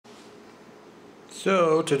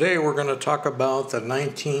So today we're going to talk about the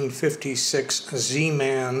 1956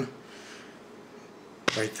 Z-Man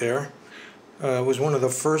right there. It was one of the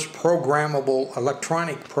first programmable,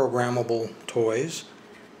 electronic programmable toys,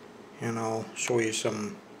 and I'll show you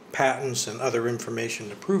some patents and other information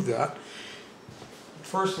to prove that.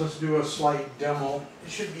 First, let's do a slight demo.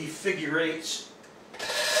 It should be figure eights.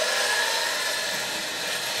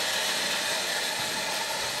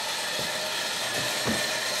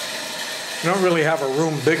 You don't really have a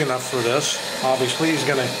room big enough for this. Obviously, he's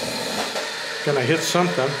gonna hit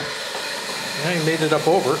something. Yeah, he made it up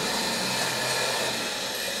over.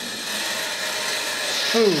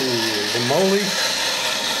 Holy moly!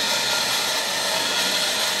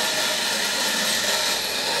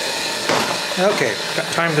 Okay,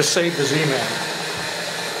 got time to save the Z-Man.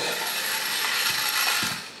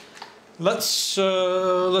 Let's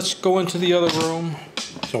go into the other room.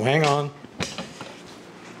 So hang on.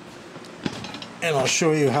 And I'll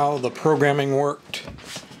show you how the programming worked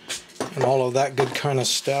and all of that good kind of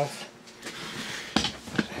stuff.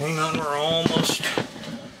 Hang on, we're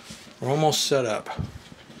almost set up.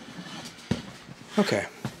 Okay.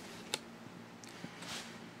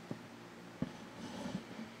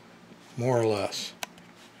 More or less.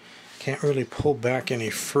 Can't really pull back any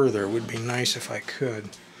further. It would be nice if I could.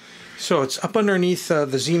 So it's up underneath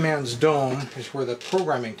the Z-Man's dome is where the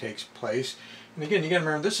programming takes place. And again, you got to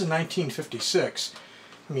remember, this is 1956.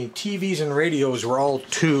 I mean, TVs and radios were all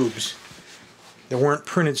tubes. There weren't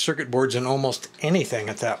printed circuit boards in almost anything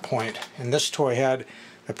at that point. And this toy had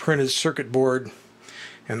a printed circuit board,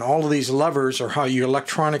 and all of these levers are how you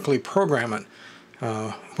electronically program it.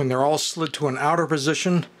 When they're all slid to an outer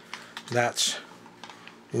position, that's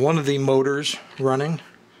one of the motors running.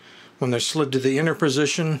 When they're slid to the inner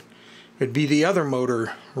position, it'd be the other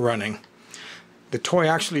motor running. The toy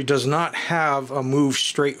actually does not have a move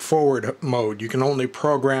straight forward mode. You can only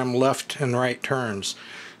program left and right turns,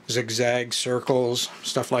 zigzag, circles,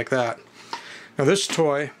 stuff like that. Now this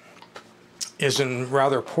toy is in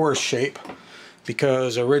rather poor shape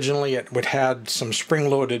because originally it had some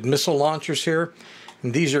spring-loaded missile launchers here,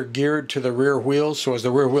 and these are geared to the rear wheels, so as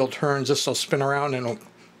the rear wheel turns, this will spin around and it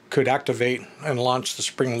could activate and launch the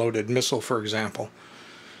spring-loaded missile, for example.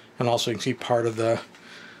 And also you can see part of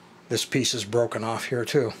this piece is broken off here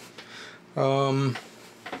too. So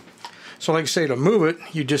like I say, to move it,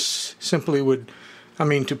 you just simply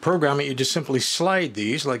to program it, you just simply slide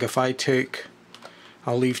these. Like if I take,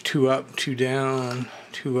 I'll leave 2 up, 2 down,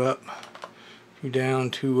 2 up, 2 down,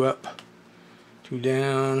 2 up, 2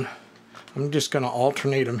 down. I'm just going to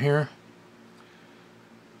alternate them here.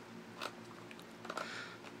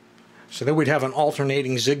 So then we'd have an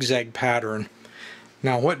alternating zigzag pattern.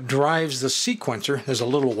 Now what drives the sequencer, there's a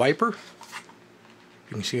little wiper.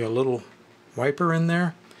 You can see a little wiper in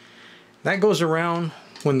there. That goes around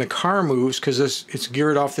when the car moves, because it's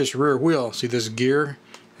geared off this rear wheel. See this gear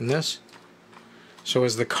and this? So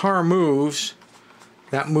as the car moves,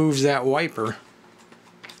 that moves that wiper,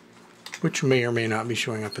 which may or may not be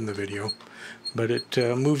showing up in the video. But it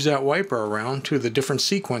moves that wiper around to the different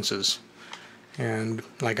sequences. And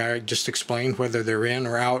like I just explained, whether they're in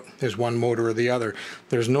or out, there's one motor or the other.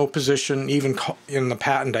 There's no position, even in the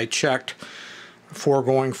patent I checked, for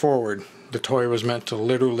going forward. The toy was meant to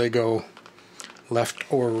literally go left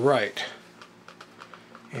or right.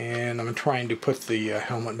 And I'm trying to put the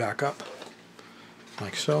helmet back up,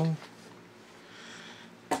 like so.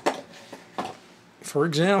 For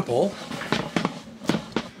example,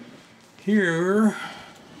 here,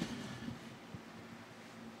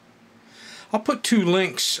 I'll put 2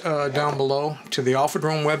 links down below to the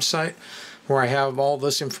Alphadrome website where I have all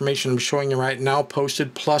this information I'm showing you right now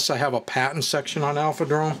posted, plus I have a patent section on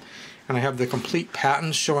Alphadrome, and I have the complete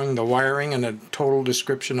patents showing the wiring and a total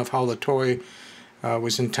description of how the toy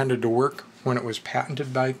was intended to work when it was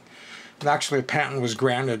patented by. Actually, a patent was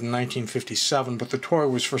granted in 1957, but the toy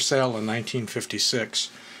was for sale in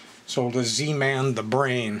 1956. Sold as Z-Man the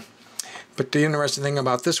Brain. But the interesting thing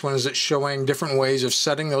about this one is it's showing different ways of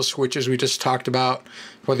setting those switches we just talked about,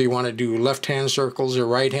 whether you want to do left-hand circles or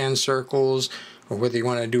right-hand circles, or whether you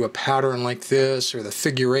want to do a pattern like this, or the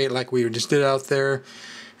figure 8 like we just did out there.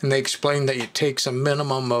 And they explained that it takes a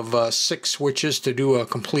minimum of 6 switches to do a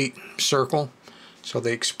complete circle. So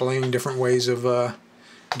they explain different ways of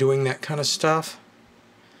doing that kind of stuff.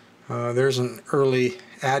 There's an early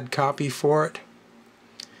ad copy for it.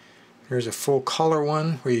 There's a full color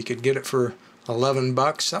one where you could get it for 11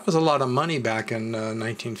 bucks. That was a lot of money back in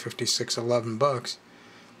 1956, 11 bucks.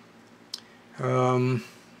 Some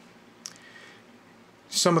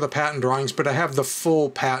of the patent drawings, but I have the full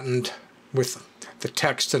patent with the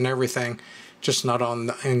text and everything, just not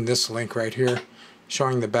in this link right here.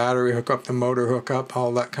 showing the battery hookup, the motor hookup,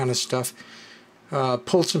 all that kind of stuff.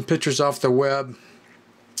 Pulled some pictures off the web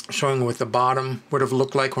showing what the bottom would have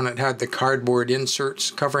looked like when it had the cardboard inserts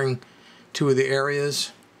covering two of the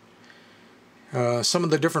areas. Some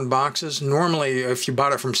of the different boxes. Normally, if you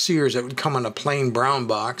bought it from Sears, it would come in a plain brown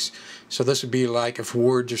box. So this would be like if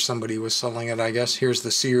Ward's or somebody was selling it, I guess. Here's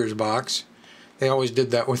the Sears box. They always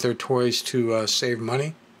did that with their toys to save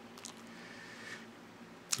money.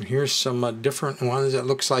 And here's some different ones. It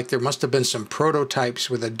looks like there must have been some prototypes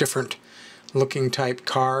with a different looking type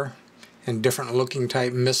car and different looking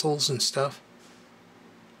type missiles and stuff.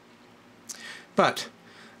 But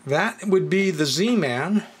that would be the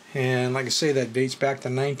Z-Man. And like I say, that dates back to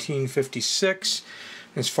 1956.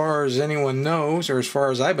 As far as anyone knows, or as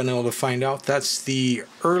far as I've been able to find out, that's the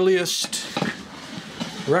earliest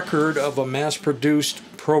record of a mass-produced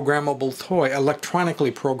programmable toy,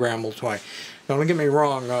 electronically programmable toy. Now, don't get me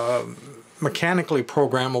wrong, mechanically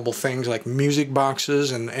programmable things like music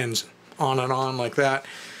boxes and on like that,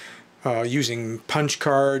 using punch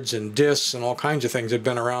cards and discs and all kinds of things, had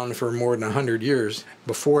been around for more than 100 years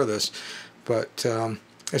before this. But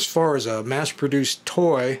as far as a mass-produced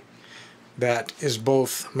toy that is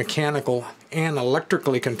both mechanical and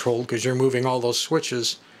electrically controlled, because you're moving all those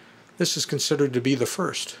switches, this is considered to be the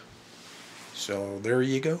first. So there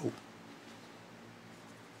you go.